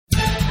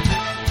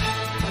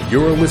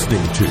You're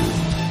listening to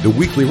the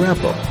Weekly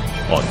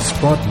Wrap-Up on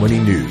Sprott Money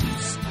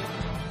News.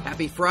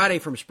 Happy Friday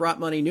from Sprott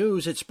Money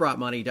News at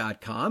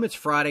SprottMoney.com. It's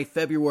Friday,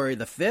 February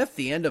the 5th,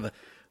 the end of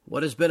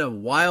what has been a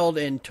wild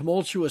and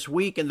tumultuous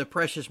week in the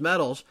precious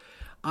metals.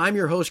 I'm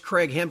your host,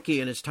 Craig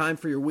Hemke, and it's time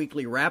for your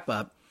weekly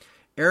wrap-up.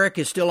 Eric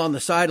is still on the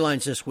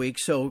sidelines this week,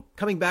 so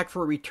coming back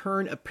for a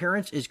return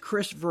appearance is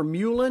Chris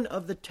Vermeulen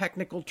of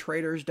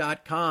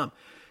thetechnicaltraders.com.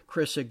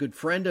 Chris, a good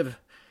friend of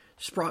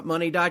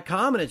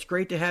SprottMoney.com, and it's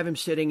great to have him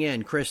sitting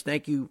in. Chris,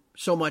 thank you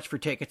so much for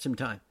taking some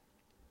time.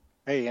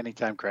 Hey,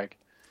 anytime, Craig.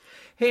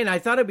 Hey, and I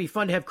thought it'd be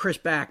fun to have Chris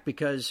back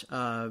because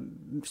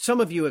some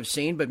of you have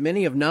seen, but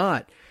many have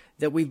not,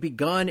 that we've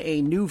begun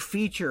a new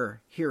feature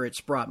here at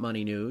Sprott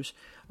Money News.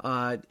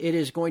 It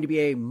is going to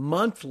be a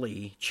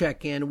monthly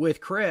check-in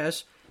with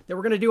Chris that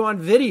we're going to do on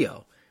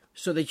video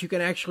so that you can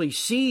actually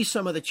see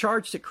some of the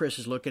charts that Chris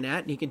is looking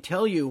at, and he can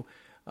tell you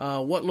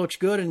what looks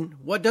good and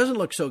what doesn't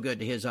look so good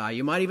to his eye.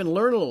 You might even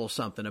learn a little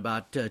something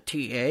about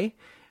TA,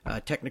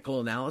 technical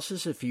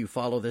analysis, if you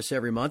follow this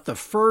every month. The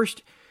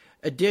first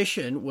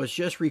edition was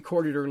just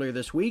recorded earlier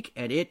this week,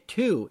 and it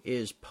too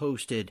is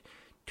posted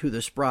to the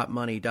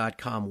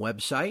SprottMoney.com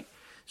website.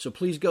 So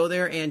please go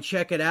there and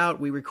check it out.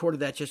 We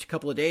recorded that just a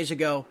couple of days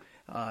ago.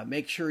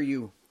 Make sure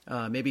you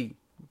maybe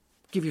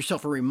give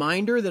yourself a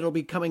reminder that it'll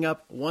be coming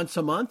up once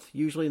a month,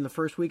 usually in the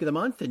first week of the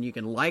month, and you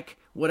can like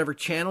whatever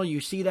channel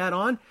you see that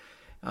on.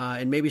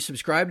 And maybe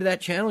subscribe to that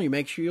channel. You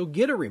make sure you'll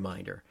get a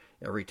reminder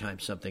every time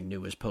something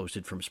new is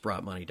posted from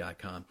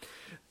SprottMoney.com.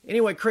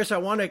 Anyway, Chris, I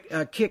want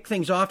to kick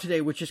things off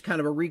today, which is kind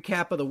of a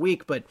recap of the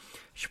week, but I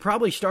should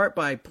probably start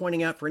by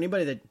pointing out for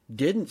anybody that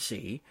didn't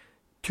see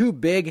two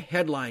big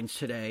headlines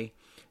today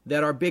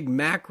that are big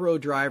macro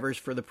drivers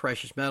for the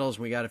precious metals.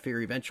 We got to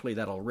figure eventually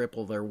that'll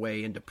ripple their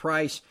way into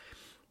price.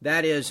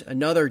 That is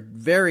another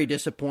very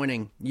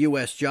disappointing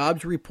U.S.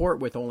 jobs report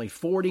with only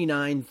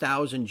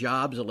 49,000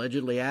 jobs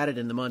allegedly added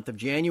in the month of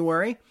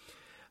January.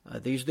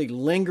 These are the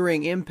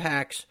lingering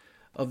impacts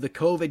of the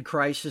COVID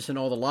crisis and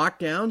all the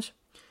lockdowns.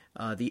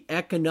 The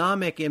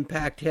economic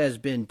impact has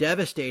been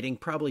devastating,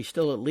 probably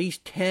still at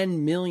least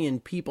 10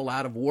 million people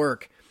out of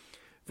work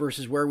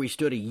versus where we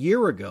stood a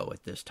year ago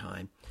at this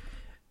time.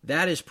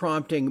 That is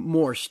prompting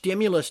more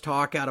stimulus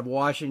talk out of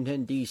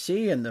Washington,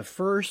 D.C., and the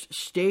first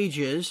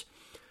stages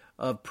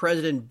of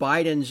President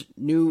Biden's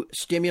new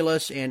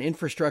stimulus and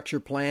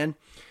infrastructure plan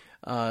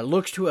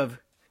looks to have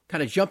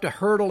kind of jumped a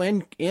hurdle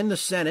in the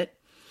Senate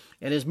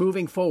and is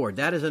moving forward.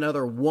 That is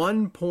another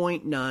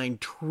 $1.9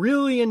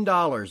 trillion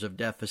of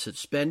deficit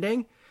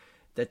spending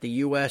that the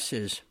U.S.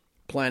 is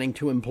planning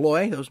to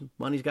employ. Those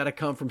money's got to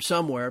come from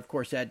somewhere. Of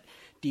course, that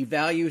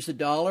devalues the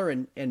dollar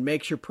and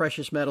makes your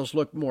precious metals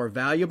look more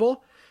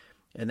valuable.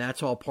 And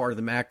that's all part of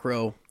the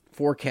macro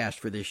forecast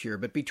for this year.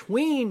 But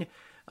between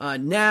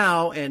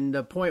now and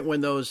the point when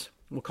those,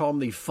 we'll call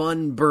them the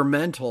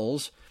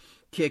fundamentals,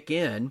 kick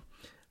in,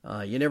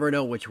 you never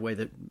know which way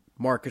the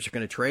markets are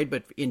going to trade.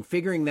 But in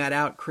figuring that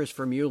out, Chris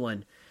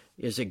Vermeulen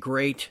is a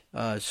great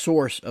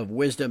source of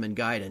wisdom and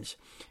guidance.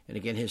 And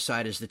again, his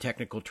site is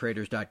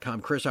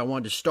thetechnicaltraders.com. Chris, I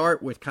wanted to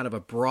start with kind of a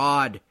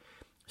broad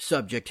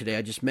subject today.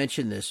 I just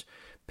mentioned this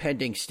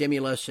pending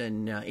stimulus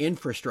and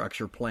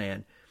infrastructure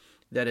plan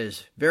that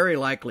is very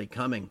likely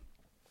coming.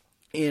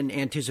 In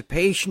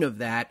anticipation of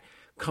that,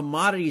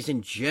 commodities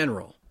in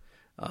general,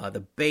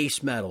 the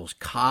base metals,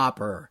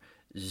 copper,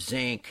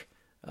 zinc,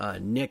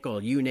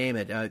 nickel, you name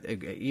it,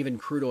 even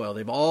crude oil,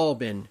 they've all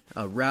been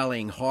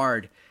rallying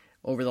hard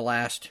over the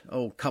last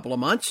couple of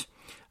months.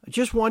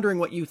 Just wondering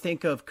what you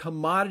think of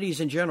commodities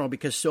in general,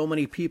 because so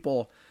many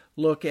people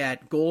look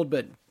at gold,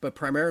 but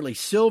primarily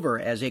silver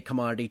as a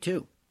commodity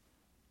too.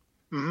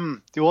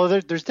 Mm-hmm. Well,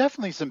 there's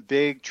definitely some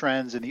big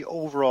trends in the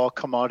overall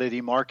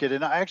commodity market,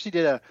 and I actually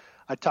did a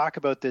talk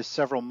about this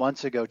several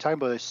months ago, talking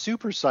about a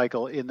super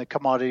cycle in the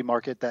commodity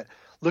market that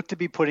looked to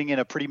be putting in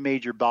a pretty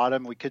major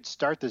bottom. We could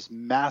start this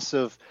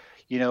massive,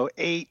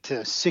 8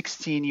 to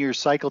 16 year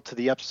cycle to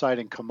the upside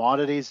in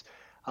commodities.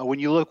 When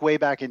you look way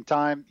back in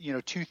time,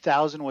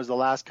 2000 was the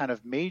last kind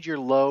of major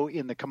low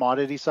in the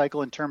commodity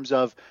cycle in terms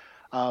of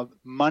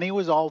money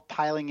was all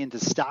piling into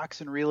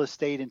stocks and real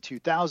estate in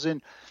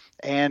 2000.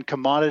 And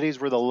commodities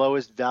were the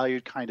lowest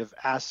valued kind of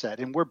asset.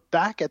 And we're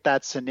back at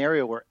that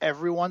scenario where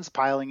everyone's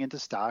piling into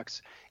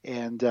stocks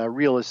and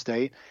real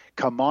estate.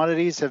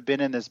 Commodities have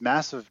been in this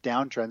massive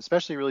downtrend,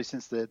 especially really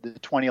since the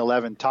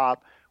 2011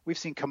 top. We've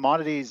seen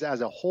commodities as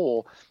a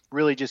whole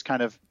really just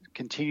kind of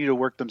continue to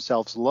work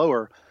themselves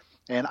lower.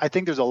 And I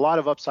think there's a lot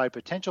of upside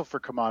potential for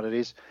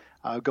commodities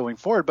going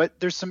forward. But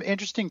there's some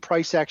interesting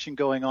price action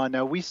going on.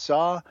 Now, we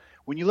saw,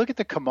 when you look at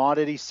the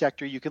commodity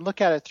sector, you can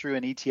look at it through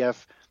an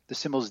ETF. The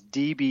symbol's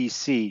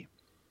DBC.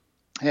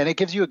 And it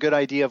gives you a good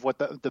idea of what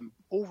the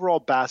overall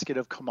basket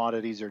of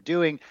commodities are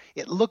doing.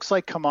 It looks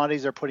like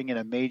commodities are putting in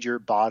a major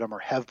bottom or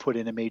have put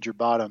in a major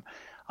bottom.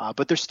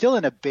 But they're still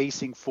in a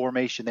basing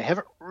formation. They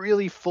haven't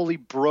really fully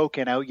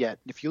broken out yet.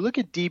 And if you look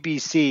at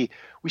DBC,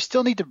 we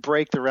still need to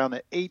break around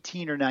the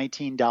 $18 or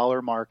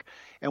 $19 mark.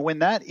 And when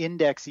that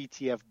index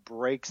ETF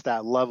breaks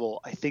that level,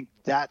 I think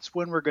that's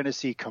when we're going to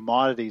see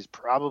commodities,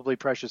 probably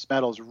precious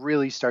metals,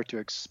 really start to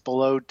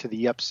explode to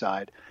the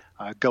upside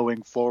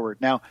going forward.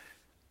 Now,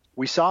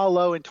 we saw a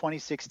low in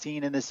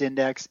 2016 in this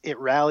index. It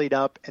rallied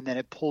up and then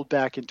it pulled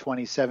back in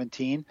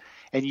 2017.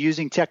 And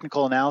using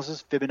technical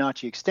analysis,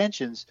 Fibonacci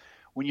extensions,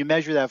 when you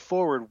measure that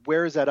forward,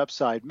 where is that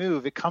upside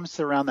move? It comes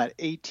to around that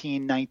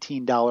 $18,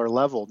 $19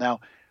 level.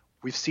 Now,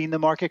 we've seen the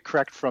market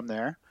correct from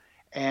there,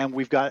 and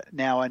we've got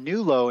now a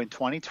new low in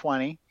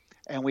 2020,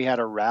 and we had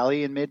a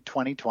rally in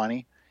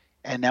mid-2020,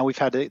 and now we've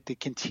had the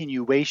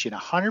continuation,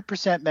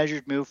 100%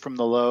 measured move from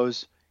the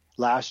lows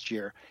last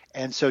year.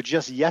 And so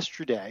just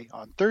yesterday,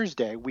 on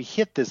Thursday, we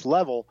hit this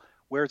level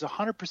where it's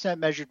 100%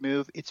 measured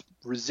move. It's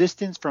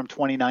resistance from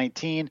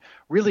 2019,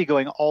 really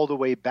going all the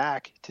way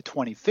back to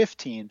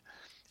 2015.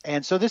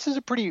 And so this is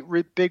a pretty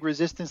big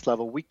resistance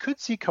level. We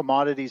could see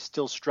commodities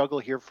still struggle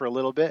here for a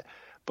little bit,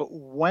 but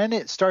when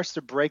it starts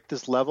to break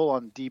this level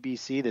on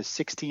DBC, the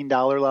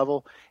 $16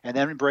 level, and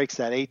then it breaks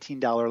that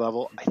 $18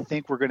 level, I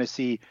think we're going to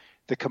see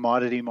the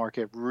commodity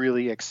market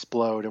really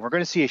explode. And we're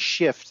going to see a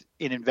shift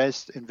in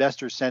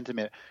investor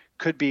sentiment.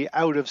 Could be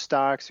out of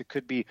stocks, it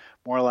could be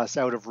more or less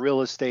out of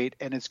real estate,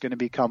 and it's going to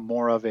become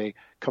more of a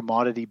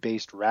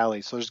commodity-based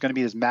rally. So there's going to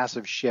be this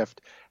massive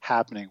shift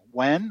happening.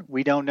 When?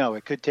 We don't know.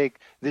 It could take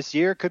this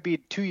year, it could be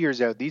 2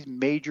 years out. These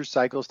major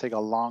cycles take a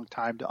long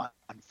time to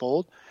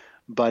unfold,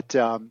 but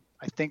I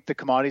think the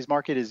commodities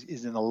market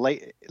is in the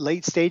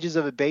late stages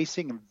of a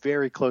basing and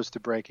very close to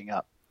breaking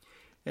up.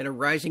 And a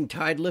rising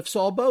tide lifts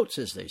all boats,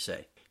 as they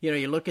say. You know,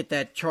 you look at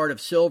that chart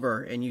of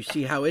silver and you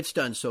see how it's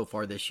done so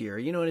far this year.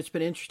 You know, and it's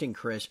been interesting,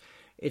 Chris.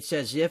 It's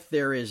as if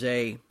there is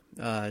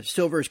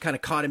silver is kind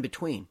of caught in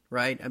between,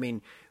 right? I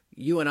mean,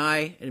 you and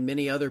I and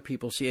many other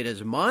people see it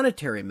as a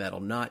monetary metal,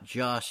 not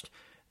just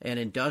an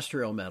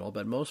industrial metal,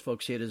 but most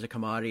folks see it as a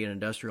commodity and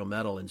industrial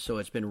metal. And so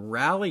it's been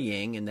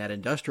rallying in that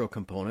industrial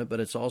component,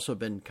 but it's also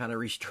been kind of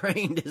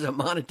restrained as a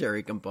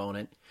monetary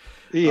component.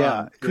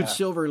 Could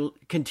silver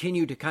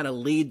continue to kind of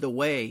lead the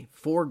way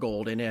for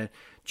gold in a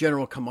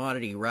general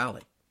commodity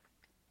rally?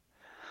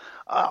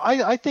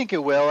 I think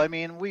it will. I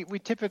mean, we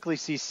typically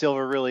see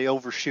silver really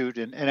overshoot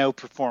and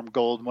outperform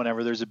gold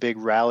whenever there's a big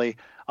rally.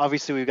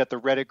 Obviously, we've got the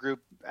Reddit group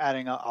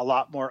adding a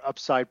lot more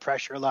upside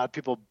pressure, a lot of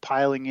people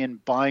piling in,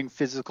 buying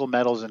physical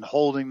metals and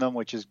holding them,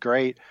 which is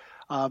great.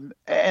 And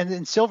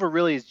then silver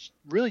really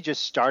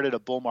just started a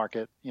bull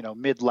market,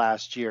 mid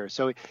last year.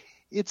 So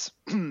it's,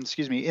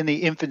 in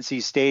the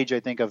infancy stage, I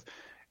think, of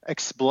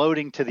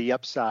exploding to the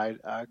upside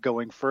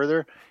going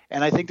further.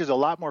 And I think there's a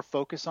lot more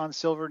focus on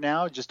silver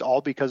now, just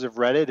all because of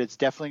Reddit. It's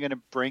definitely going to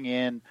bring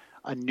in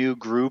a new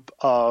group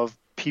of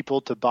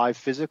people to buy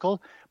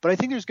physical. But I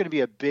think there's going to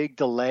be a big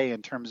delay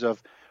in terms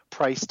of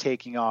price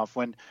taking off.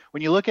 When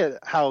you look at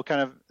how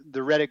kind of the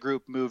Reddit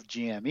group moved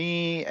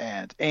GME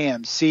and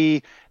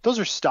AMC, those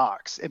are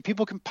stocks, and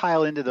people can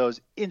pile into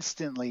those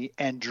instantly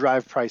and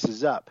drive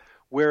prices up.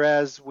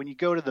 Whereas when you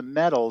go to the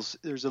metals,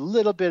 there's a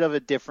little bit of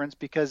a difference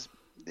because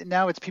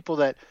now it's people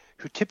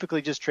who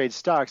typically just trade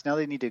stocks. Now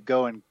they need to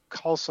go and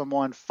call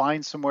someone,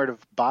 find somewhere to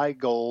buy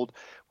gold,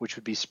 which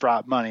would be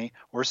Sprott Money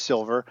or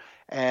silver.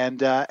 And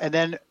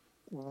then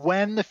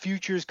when the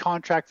futures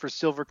contract for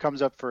silver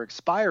comes up for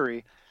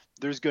expiry,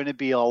 there's going to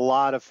be a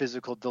lot of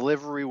physical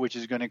delivery, which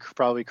is going to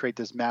probably create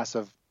this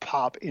massive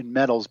pop in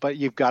metals. But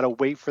you've got to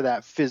wait for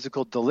that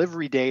physical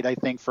delivery date, I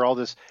think, for all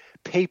this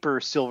paper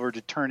silver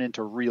to turn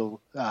into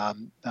real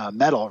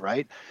metal,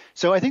 right?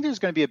 So I think there's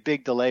going to be a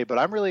big delay, but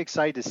I'm really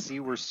excited to see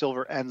where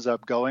silver ends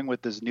up going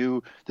with this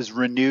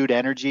renewed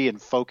energy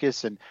and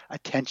focus and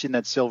attention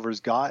that silver's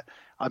got.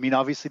 I mean,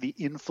 obviously the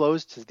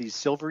inflows to these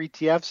silver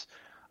ETFs,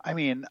 I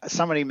mean,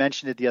 somebody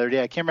mentioned it the other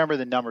day. I can't remember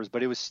the numbers,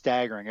 but it was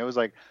staggering. It was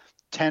like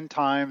 10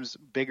 times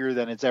bigger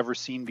than it's ever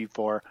seen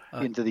before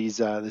into these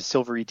the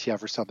silver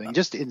ETF or something.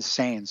 Just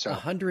insane. So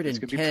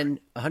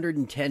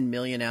 110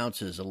 million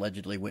ounces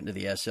allegedly went into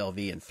the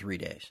SLV in 3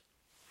 days.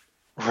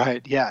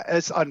 Right. Yeah,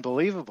 it's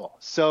unbelievable.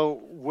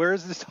 So where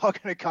is this all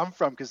going to come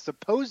from? Because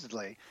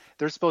supposedly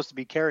they're supposed to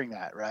be carrying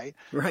that, right?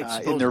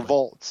 Right. In their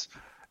vaults.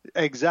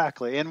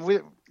 Exactly. And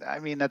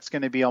that's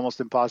going to be almost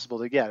impossible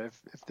to get.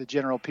 If the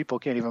general people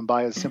can't even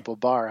buy a simple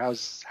bar, how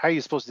are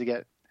you supposed to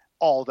get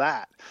all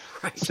that?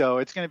 Right. So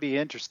it's going to be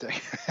interesting.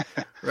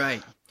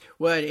 Right.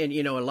 Well, and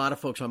a lot of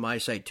folks on my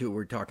site too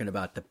were talking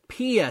about the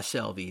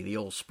PSLV, the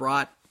old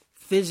Sprott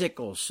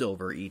physical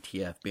silver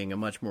ETF, being a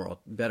much more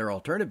better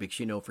alternative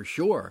because for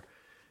sure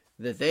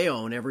that they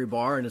own every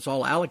bar and it's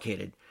all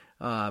allocated.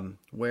 It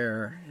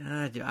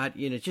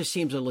just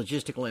seems a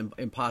logistical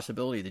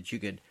impossibility that you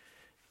could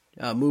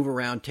move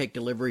around, take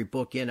delivery,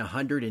 book in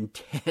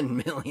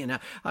 110 million.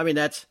 I mean,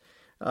 that's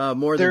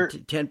More than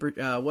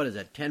 10%. What is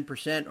that?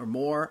 10% or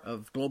more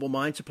of global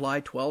mine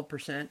supply.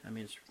 12%. I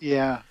mean,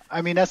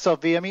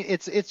 SLV. I mean,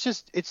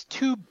 it's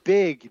too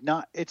big.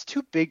 It's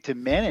too big to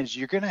manage.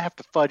 You're going to have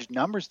to fudge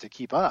numbers to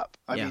keep up.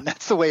 I mean,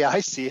 that's the way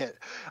I see it.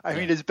 I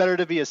mean, it's better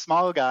to be a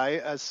small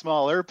guy, a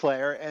smaller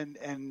player,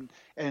 and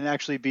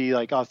actually be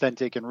like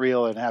authentic and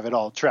real and have it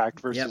all tracked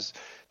versus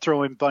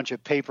throwing a bunch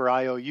of paper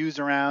IOUs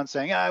around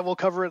saying, we'll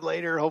cover it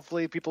later.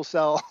 Hopefully people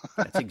sell.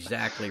 That's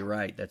exactly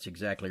right.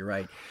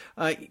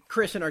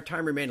 Chris, in our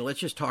time remaining, let's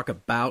just talk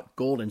about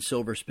gold and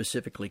silver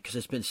specifically, because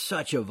it's been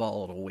such a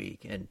volatile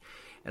week. And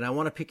I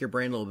want to pick your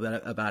brain a little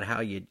bit about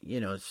how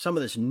some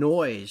of this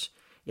noise,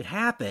 it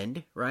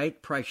happened,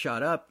 right? Price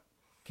shot up,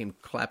 came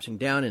collapsing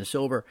down in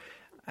silver.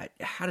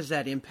 How does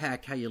that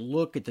impact how you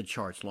look at the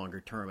charts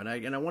longer term?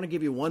 And I want to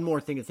give you one more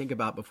thing to think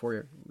about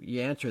before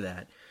you answer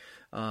that.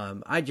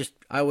 I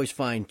always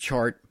find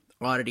chart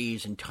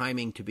oddities and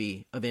timing to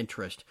be of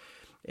interest.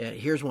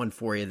 Here's one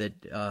for you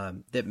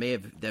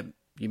that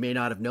you may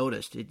not have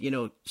noticed.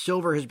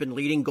 Silver has been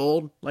leading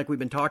gold like we've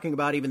been talking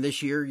about even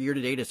this year. Year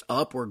to date, it's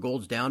up, where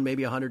gold's down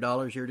maybe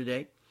 $100 year to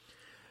date.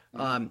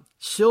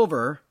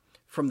 Silver,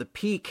 from the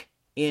peak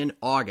in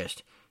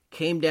August,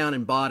 came down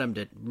and bottomed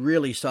at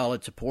really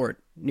solid support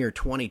near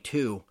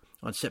 22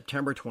 on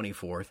September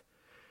 24th,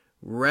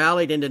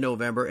 rallied into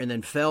November, and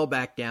then fell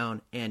back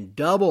down and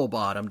double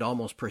bottomed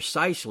almost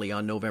precisely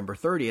on November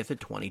 30th at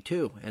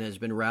 22, and has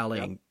been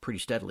rallying pretty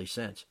steadily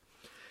since.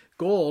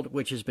 Gold,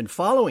 which has been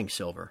following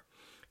silver,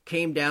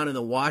 came down in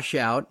the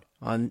washout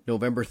on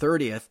November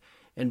 30th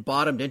and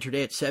bottomed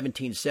intraday at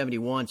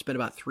 1771. Spent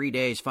about 3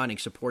 days finding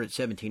support at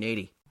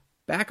 1780.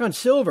 Back on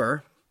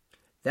silver,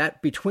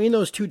 that between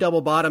those two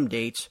double bottom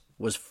dates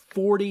was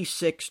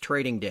 46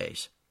 trading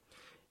days.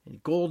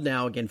 And gold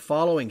now, again,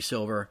 following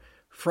silver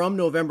from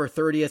November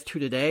 30th to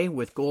today,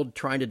 with gold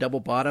trying to double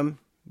bottom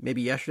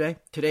maybe yesterday.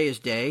 Today is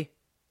day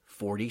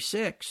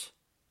 46.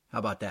 How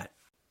about that?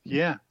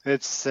 Yeah,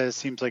 it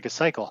seems like a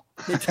cycle.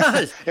 It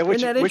does.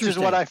 which is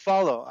what I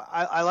follow.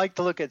 I like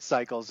to look at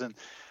cycles. And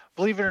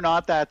believe it or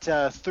not, that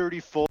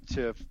 34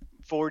 to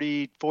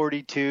 40,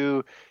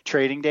 42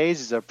 trading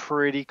days is a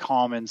pretty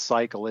common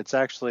cycle. It's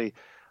actually,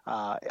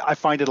 I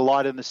find it a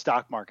lot in the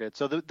stock market.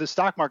 So the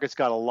stock market's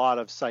got a lot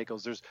of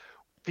cycles. There's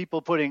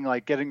people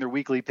getting their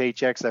weekly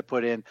paychecks that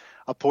put in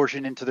a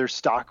portion into their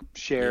stock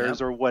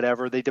shares or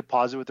whatever. They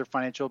deposit with their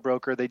financial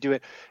broker. They do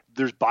it.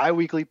 There's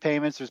biweekly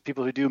payments. There's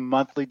people who do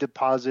monthly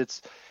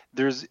deposits.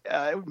 There's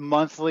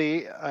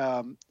monthly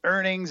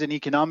earnings and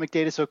economic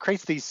data. So it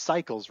creates these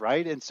cycles,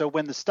 right? And so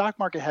when the stock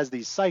market has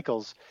these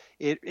cycles,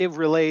 it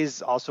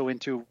relays also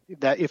into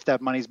that if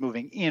that money's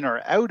moving in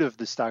or out of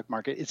the stock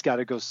market, it's got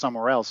to go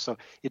somewhere else. So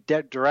it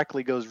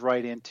directly goes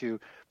right into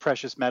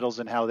precious metals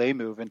and how they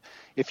move. And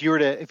if you were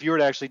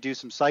to actually do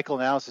some cycle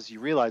analysis, you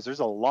realize there's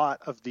a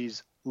lot of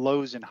these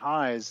lows and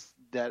highs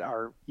that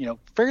are,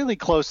 fairly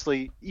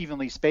closely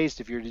evenly spaced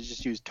if you were to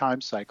just use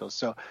time cycles.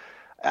 So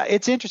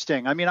it's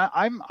interesting. I mean,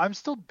 I'm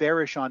still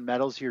bearish on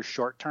metals here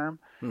short term.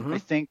 Mm-hmm. I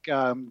think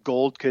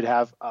gold could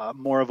have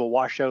more of a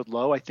washout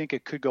low. I think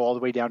it could go all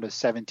the way down to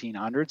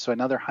 1,700. So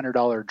another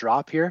 $100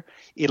 drop here.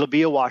 It'll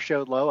be a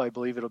washout low. I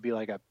believe it'll be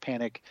like a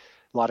panic,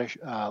 a lot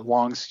of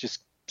longs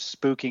just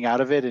spooking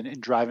out of it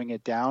and driving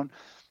it down.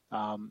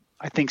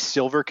 I think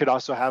silver could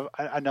also have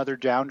another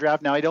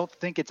downdraft. Now, I don't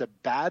think it's a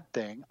bad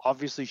thing.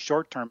 Obviously,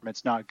 short term,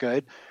 it's not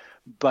good.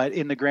 But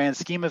in the grand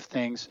scheme of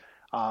things,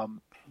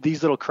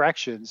 these little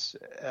corrections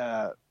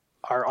are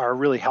a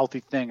really healthy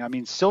thing. I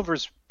mean,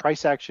 silver's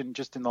price action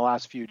just in the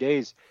last few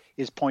days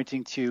is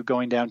pointing to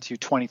going down to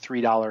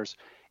 $23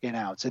 an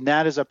ounce. And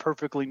that is a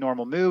perfectly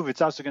normal move.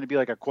 It's also going to be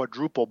like a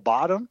quadruple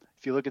bottom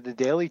if you look at the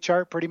daily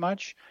chart pretty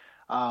much.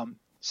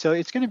 So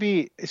it's going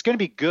to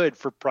be good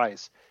for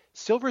price.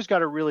 Silver's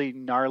got a really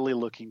gnarly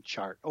looking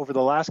chart. Over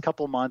the last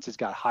couple of months, it's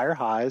got higher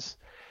highs,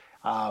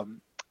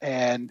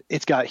 and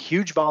it's got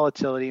huge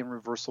volatility and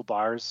reversal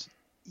bars.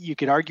 You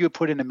could argue it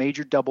put in a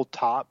major double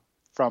top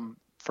from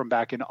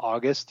back in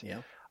August. Yeah.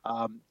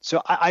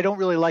 So I don't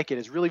really like it.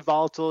 It's really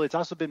volatile. It's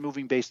also been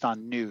moving based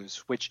on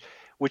news, which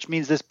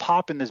means this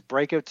pop and this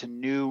breakout to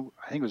new,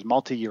 I think it was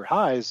multi-year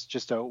highs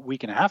just a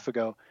week and a half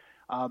ago.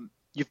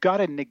 You've got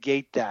to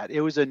negate that. It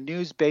was a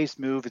news-based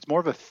move. It's more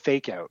of a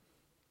fake out.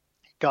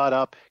 Got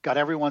up, got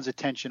everyone's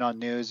attention on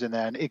news, and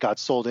then it got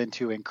sold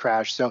into and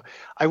crashed. So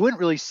I wouldn't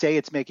really say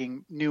it's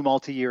making new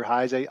multi-year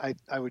highs. I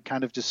would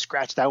kind of just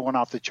scratch that one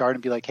off the chart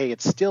and be like, hey,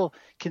 it's still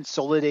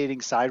consolidating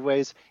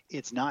sideways.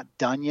 It's not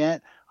done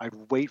yet.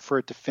 I'd wait for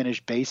it to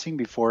finish basing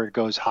before it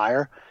goes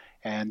higher.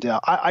 And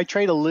I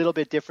trade a little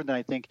bit different than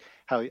I think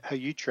how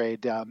you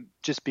trade,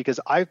 just because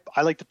I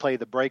like to play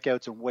the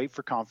breakouts and wait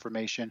for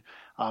confirmation,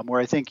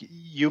 where I think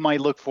you might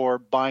look for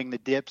buying the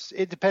dips.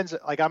 It depends.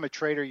 Like I'm a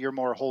trader, you're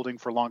more holding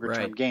for longer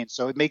term gains.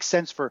 So it makes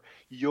sense for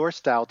your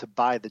style to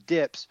buy the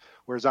dips,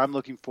 whereas I'm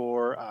looking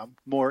for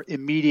more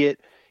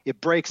immediate.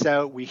 It breaks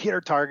out, we hit our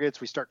targets,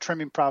 we start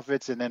trimming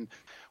profits, and then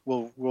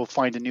we'll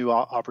find a new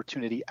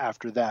opportunity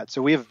after that.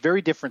 So we have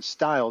very different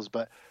styles,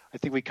 but I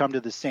think we come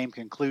to the same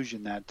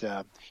conclusion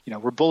that,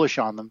 we're bullish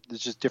on them.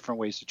 There's just different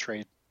ways to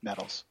trade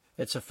metals.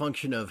 It's a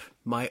function of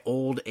my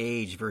old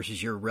age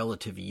versus your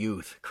relative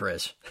youth,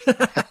 Chris.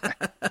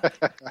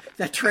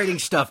 That trading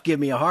stuff give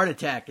me a heart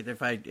attack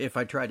if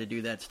I try to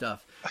do that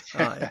stuff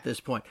at this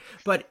point.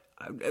 But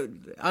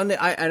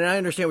I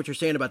understand what you're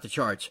saying about the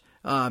charts.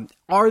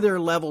 Are there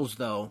levels,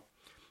 though,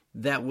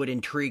 that would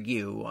intrigue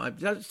you?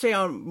 Let's say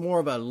on more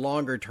of a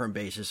longer-term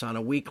basis, on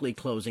a weekly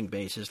closing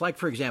basis. Like,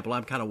 for example,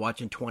 I'm kind of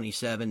watching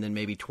 27, then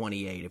maybe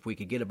 28. If we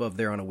could get above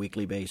there on a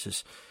weekly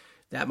basis,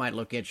 that might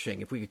look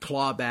interesting. If we could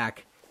claw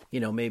back,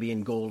 maybe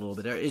in gold a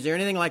little bit. Is there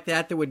anything like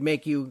that would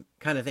make you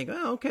kind of think,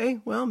 oh, okay,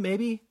 well,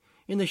 maybe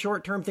in the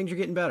short term things are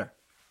getting better?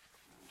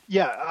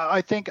 Yeah,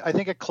 I think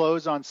a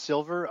close on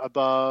silver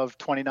above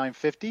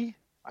 29.50.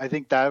 I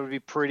think that would be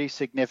pretty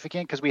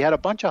significant because we had a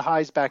bunch of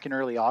highs back in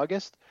early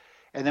August,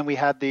 and then we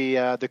had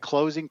the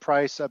closing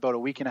price about a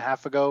week and a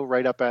half ago,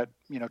 right up at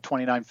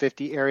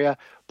 29.50 area.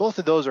 Both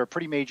of those are a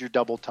pretty major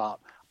double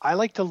top. I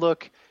like to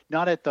look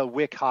not at the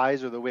wick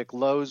highs or the wick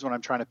lows when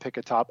I'm trying to pick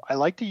a top. I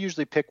like to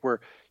usually pick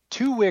where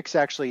 2 wicks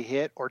actually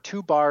hit or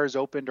 2 bars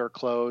opened or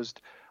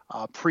closed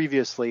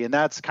previously, and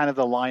that's kind of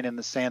the line in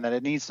the sand that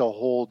it needs to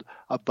hold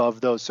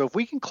above those. So if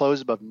we can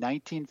close above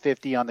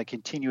 19.50 on the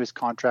continuous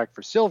contract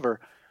for silver,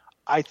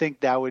 I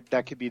think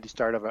that could be the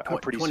start of a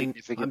pretty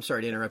significant. I'm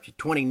sorry to interrupt you.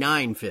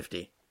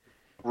 29.50.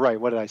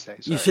 Right. What did I say?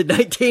 Sorry. You said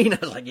 19. I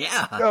was like,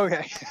 yeah.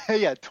 Okay.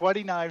 Yeah.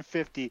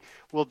 29.50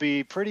 will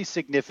be pretty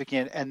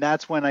significant, and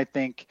that's when I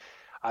think,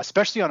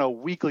 especially on a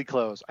weekly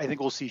close, I think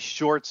we'll see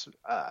shorts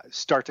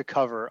start to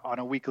cover on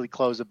a weekly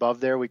close above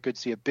there. We could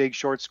see a big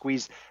short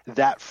squeeze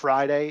that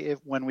Friday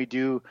when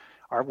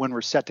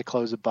we're set to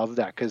close above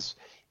that, because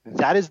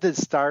that is the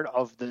start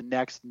of the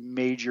next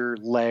major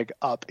leg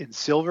up in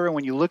silver. And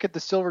when you look at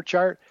the silver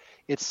chart,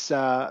 it's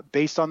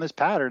based on this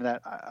pattern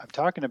that I'm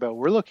talking about.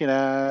 We're looking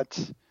at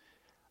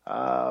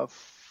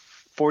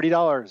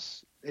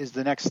 $40 is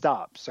the next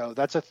stop. So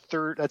that's a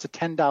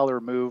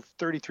 $10 move,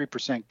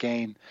 33%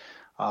 gain.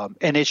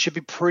 And it should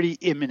be pretty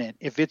imminent.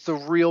 If it's the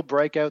real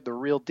breakout, the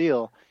real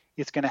deal,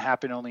 it's going to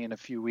happen only in a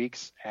few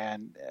weeks,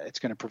 and it's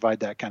going to provide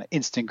that kind of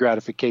instant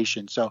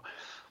gratification. So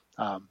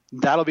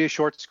that'll be a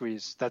short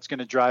squeeze. That's going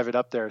to drive it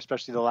up there,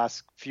 especially the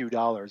last few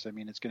dollars. I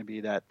mean, it's going to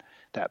be that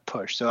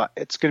push. So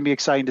it's going to be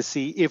exciting to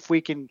see if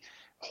we can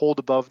hold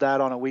above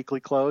that on a weekly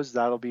close.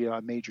 That'll be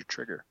a major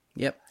trigger.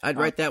 Yep. I'd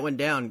write that one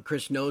down.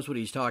 Chris knows what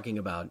he's talking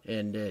about,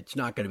 and it's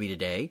not going to be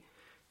today.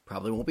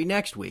 Probably won't be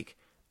next week.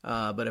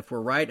 But if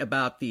we're right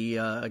about the,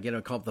 again,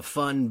 I call it the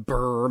fun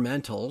burr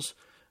mentals,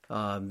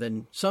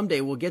 then someday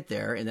we'll get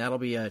there, and that'll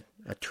be a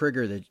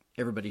trigger that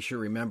everybody should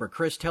remember.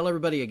 Chris, tell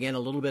everybody again a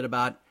little bit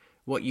about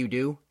what you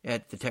do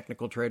at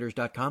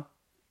thetechnicaltraders.com.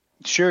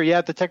 Sure. Yeah.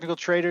 At the Technical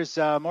Traders,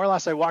 more or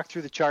less, I walk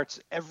through the charts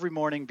every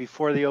morning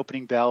before the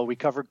opening bell. We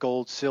cover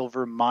gold,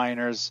 silver,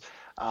 miners,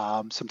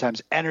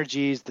 sometimes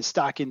energies, the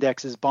stock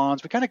indexes,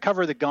 bonds. We kind of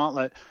cover the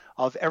gauntlet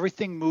of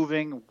everything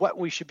moving, what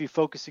we should be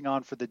focusing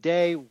on for the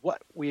day,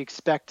 what we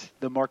expect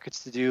the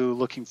markets to do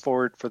looking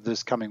forward for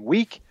this coming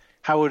week,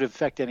 how it would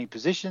affect any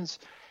positions.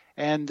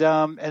 And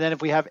then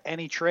if we have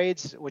any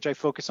trades, which I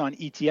focus on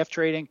ETF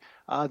trading,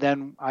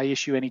 then I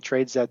issue any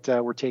trades that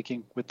we're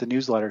taking with the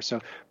newsletter.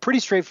 So pretty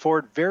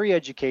straightforward, very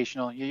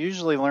educational. You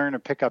usually learn to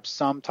pick up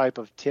some type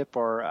of tip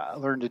or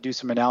learn to do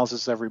some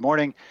analysis every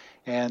morning.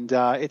 And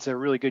it's a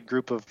really good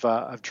group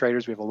of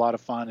traders. We have a lot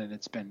of fun, and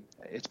it's been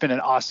an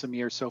awesome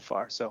year so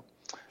far. So,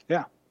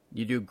 yeah.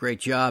 You do a great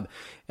job.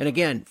 And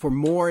again, for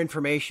more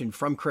information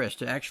from Chris,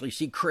 to actually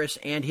see Chris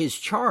and his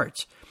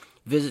charts,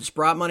 visit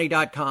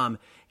SprottMoney.com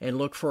and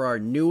look for our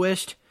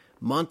newest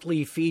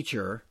monthly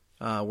feature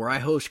where I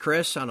host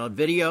Chris on a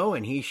video,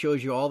 and he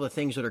shows you all the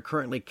things that are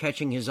currently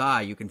catching his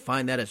eye. You can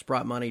find that at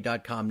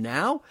SprottMoney.com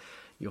now.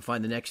 You'll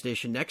find the next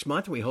edition next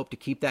month. We hope to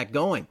keep that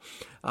going.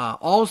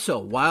 Also,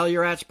 while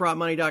you're at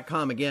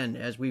SprottMoney.com, again,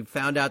 as we've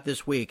found out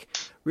this week,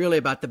 really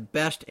about the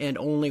best and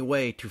only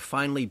way to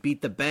finally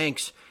beat the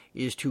banks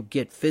is to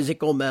get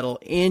physical metal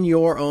in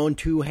your own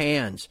two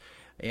hands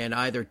and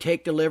either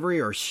take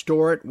delivery or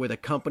store it with a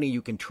company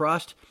you can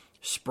trust.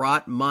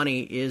 Sprott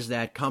Money is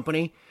that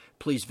company.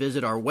 Please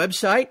visit our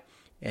website,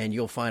 and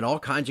you'll find all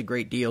kinds of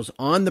great deals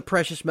on the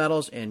precious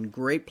metals and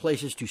great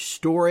places to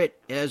store it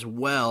as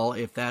well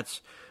if that's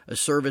a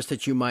service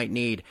that you might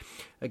need.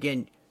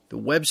 Again, the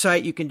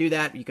website, you can do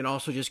that. You can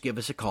also just give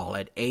us a call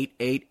at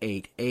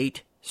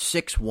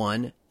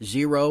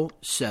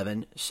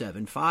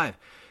 888-861-0775.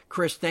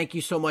 Chris, thank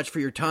you so much for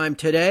your time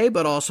today,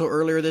 but also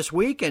earlier this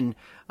week, and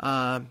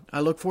I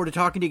look forward to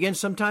talking to you again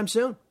sometime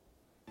soon.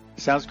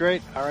 Sounds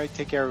great. All right,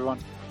 take care, everyone.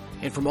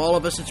 And from all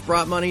of us at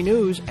Sprott Money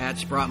News at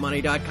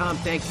SprottMoney.com,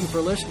 thank you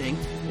for listening.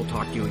 We'll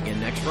talk to you again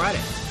next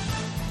Friday.